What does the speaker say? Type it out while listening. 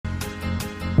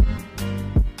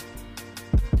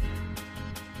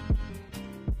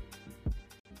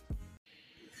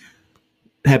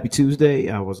Happy Tuesday.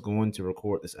 I was going to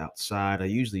record this outside. I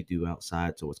usually do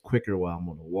outside, so it's quicker while I'm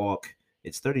on a walk.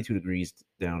 It's 32 degrees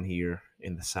down here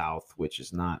in the South, which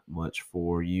is not much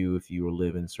for you if you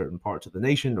live in certain parts of the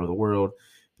nation or the world,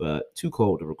 but too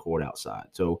cold to record outside.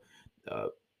 So, uh,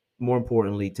 more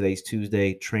importantly, today's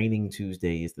Tuesday. Training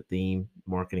Tuesday is the theme.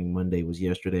 Marketing Monday was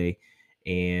yesterday.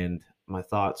 And my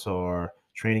thoughts are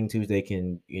Training Tuesday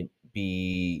can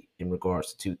be in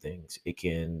regards to two things. It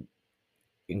can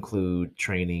include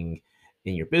training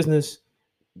in your business,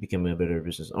 becoming a better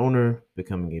business owner,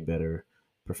 becoming a better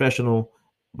professional,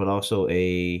 but also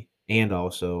a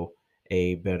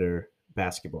better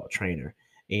basketball trainer.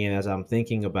 And as I'm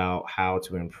thinking about how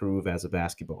to improve as a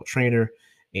basketball trainer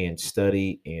and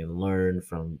study and learn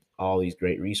from all these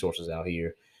great resources out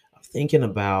here, I'm thinking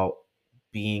about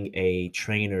being a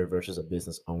trainer versus a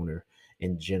business owner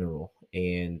in general.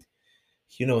 And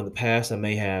in the past, I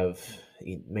may have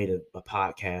made a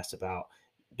podcast about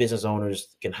business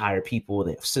owners can hire people,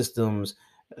 they have systems.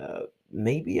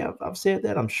 Maybe I've said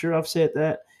that. I'm sure I've said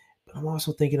that. But I'm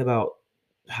also thinking about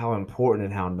how important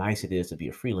and how nice it is to be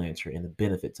a freelancer and the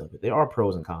benefits of it. There are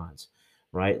pros and cons,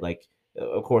 right? Like,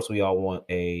 of course, we all want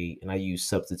and I use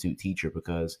substitute teacher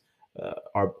because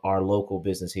our local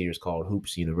business here is called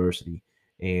Hoops University,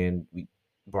 and we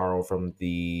borrow from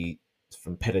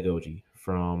pedagogy,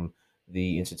 from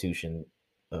the institution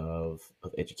of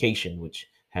education, which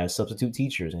has substitute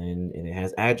teachers and it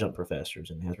has adjunct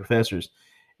professors and it has professors.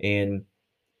 And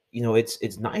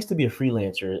it's nice to be a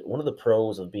freelancer. One of the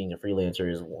pros of being a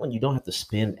freelancer is, one, you don't have to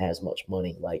spend as much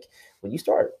money. Like when you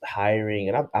start hiring,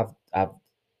 and I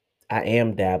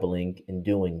am dabbling in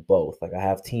doing both. Like I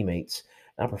have teammates,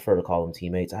 and I prefer to call them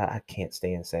teammates. I can't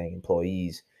stand saying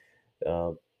employees,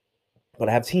 uh, but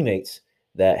I have teammates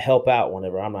that help out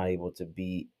whenever I'm not able to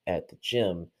be at the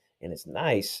gym, and it's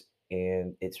nice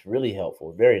and it's really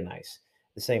helpful, very nice.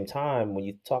 At the same time, when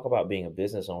you talk about being a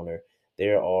business owner,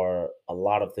 there are a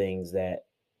lot of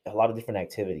different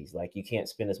activities. Like you can't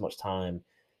spend as much time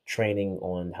training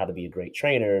on how to be a great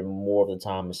trainer. More of the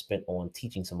time is spent on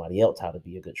teaching somebody else how to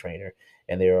be a good trainer,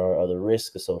 and there are other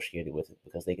risks associated with it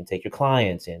because they can take your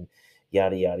clients and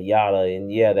yada yada yada.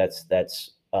 And yeah,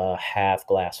 that's a half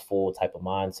glass full type of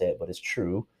mindset, but it's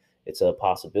true. It's a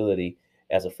possibility.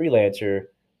 As a freelancer,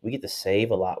 we get to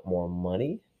save a lot more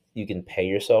money. You can pay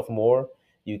yourself more.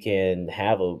 You can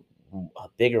have a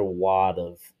bigger wad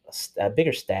of a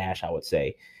bigger stash, I would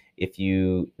say. If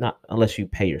you not unless you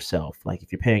pay yourself, like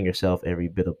if you're paying yourself every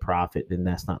bit of profit, then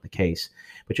that's not the case.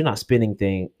 But you're not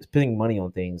spending money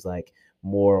on things like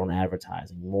more on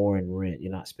advertising, more in rent.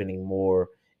 You're not spending more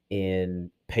in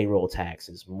payroll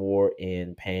taxes, more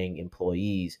in paying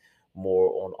employees, more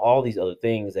on all these other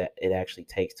things that it actually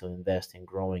takes to invest in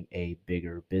growing a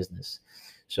bigger business.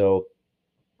 So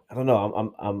I don't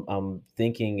know. I'm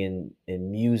thinking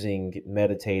and musing,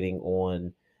 meditating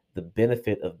on the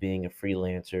benefit of being a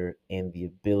freelancer and the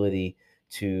ability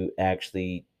to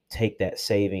actually take that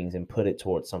savings and put it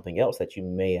towards something else that you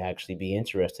may actually be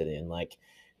interested in, like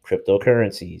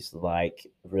cryptocurrencies, like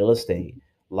real estate,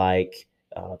 like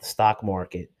the stock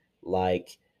market,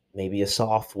 like maybe a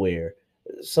software,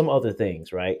 some other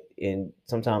things, right? And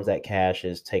sometimes that cash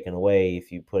is taken away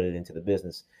if you put it into the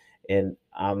business. And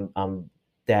I'm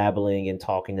dabbling and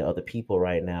talking to other people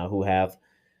right now who have,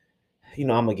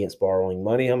 I'm against borrowing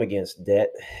money. I'm against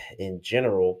debt in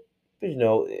general. But,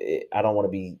 I don't want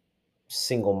to be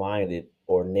single minded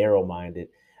or narrow minded.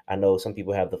 I know some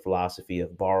people have the philosophy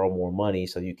of borrow more money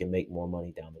so you can make more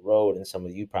money down the road. And some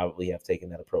of you probably have taken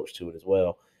that approach to it as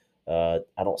well. I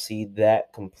don't see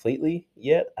that completely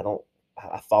yet.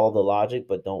 I follow the logic,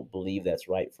 but don't believe that's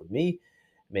right for me.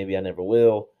 Maybe I never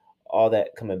will. All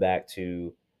that coming back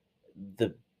to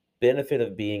the benefit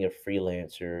of being a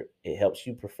freelancer, it helps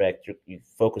you you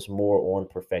focus more on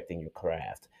perfecting your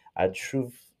craft. I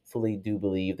truthfully do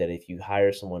believe that if you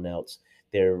hire someone else,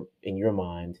 there in your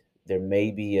mind there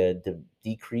may be a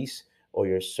decrease, or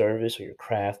your service or your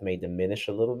craft may diminish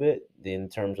a little bit in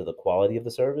terms of the quality of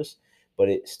the service, but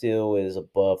it still is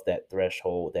above that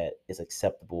threshold that is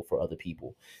acceptable for other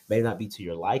people. May not be to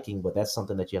your liking, but that's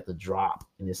something that you have to drop,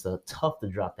 and it's tough to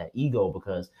drop that ego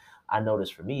because I notice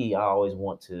for me, I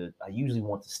usually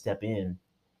want to step in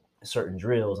certain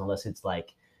drills unless it's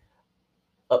like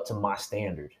up to my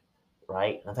standard,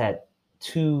 right? I've had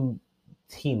two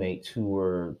teammates who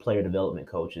were player development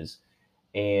coaches,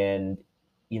 and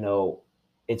you know,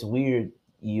 it's weird.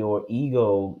 Your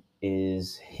ego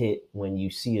is hit when you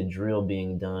see a drill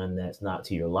being done that's not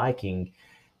to your liking,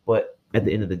 but at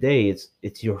the end of the day,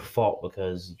 it's your fault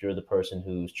because you're the person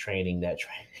who's training that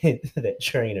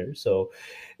trainer. So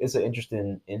it's an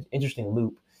interesting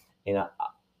loop, and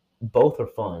both are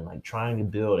fun. Like trying to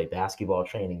build a basketball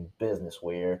training business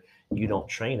where you don't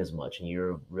train as much and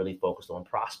you're really focused on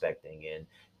prospecting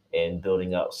and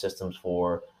building up systems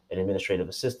for an administrative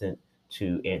assistant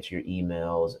to answer your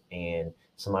emails and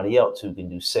somebody else who can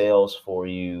do sales for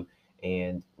you.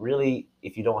 And really,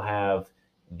 if you don't have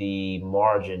the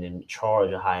margin and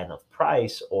charge a high enough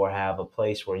price or have a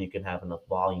place where you can have enough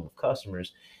volume of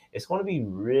customers, it's going to be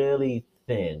really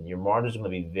thin. Your margins are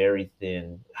going to be very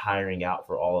thin hiring out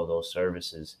for all of those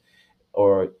services.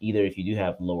 Or either if you do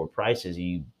have lower prices,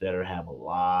 you better have a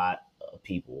lot of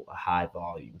people, a high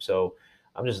volume. So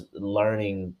I'm just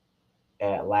learning.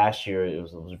 At last year, it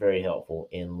was very helpful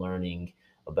in learning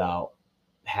about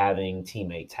having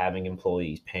teammates, having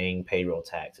employees, paying payroll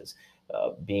taxes,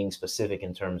 being specific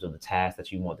in terms of the tasks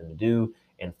that you want them to do,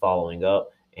 and following up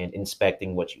and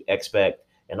inspecting what you expect,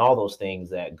 and all those things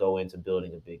that go into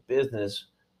building a big business.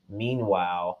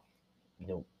 Meanwhile,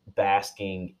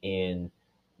 basking in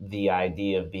the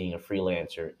idea of being a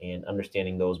freelancer and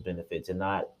understanding those benefits and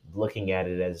not looking at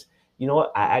it as,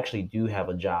 what, I actually do have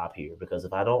a job here, because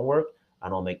if I don't work, I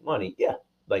don't make money. Yeah.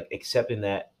 Like accepting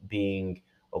that, being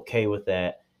okay with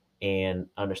that, and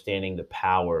understanding the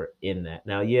power in that.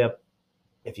 Now, yeah,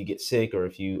 if you get sick or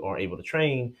if you aren't able to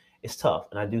train, it's tough.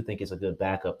 And I do think it's a good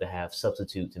backup to have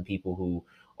substitutes and people who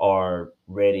are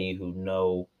ready, who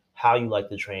know how you like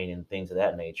to train and things of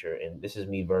that nature. And this is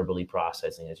me verbally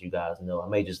processing, as you guys know. I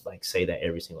may just like say that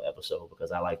every single episode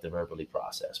because I like to verbally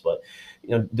process. But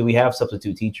do we have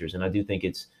substitute teachers? And I do think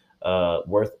it's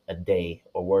worth a day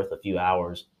or worth a few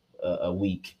hours a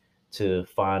week to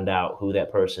find out who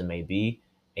that person may be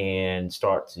and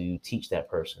start to teach that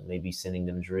person, maybe sending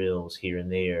them drills here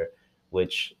and there,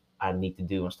 which I need to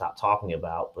do and stop talking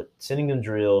about, but sending them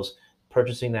drills,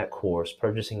 purchasing that course,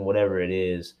 purchasing whatever it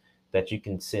is that you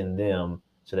can send them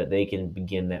so that they can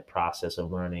begin that process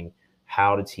of learning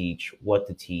how to teach, what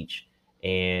to teach,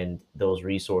 and those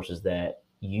resources that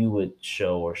you would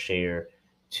show or share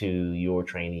to your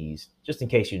trainees, just in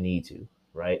case you need to,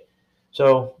 right?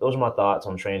 So those are my thoughts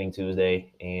on Training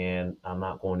Tuesday, and I'm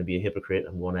not going to be a hypocrite.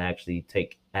 I'm going to actually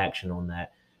take action on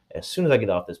that as soon as I get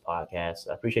off this podcast.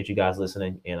 I appreciate you guys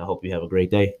listening, and I hope you have a great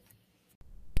day.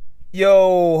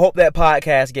 Yo, hope that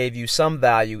podcast gave you some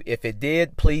value. If it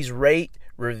did, please rate,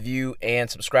 review, and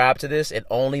subscribe to this. It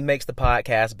only makes the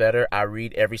podcast better. I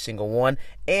read every single one.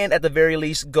 And at the very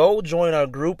least, go join our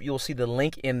group. You'll see the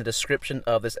link in the description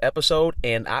of this episode,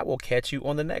 and I will catch you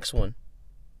on the next one.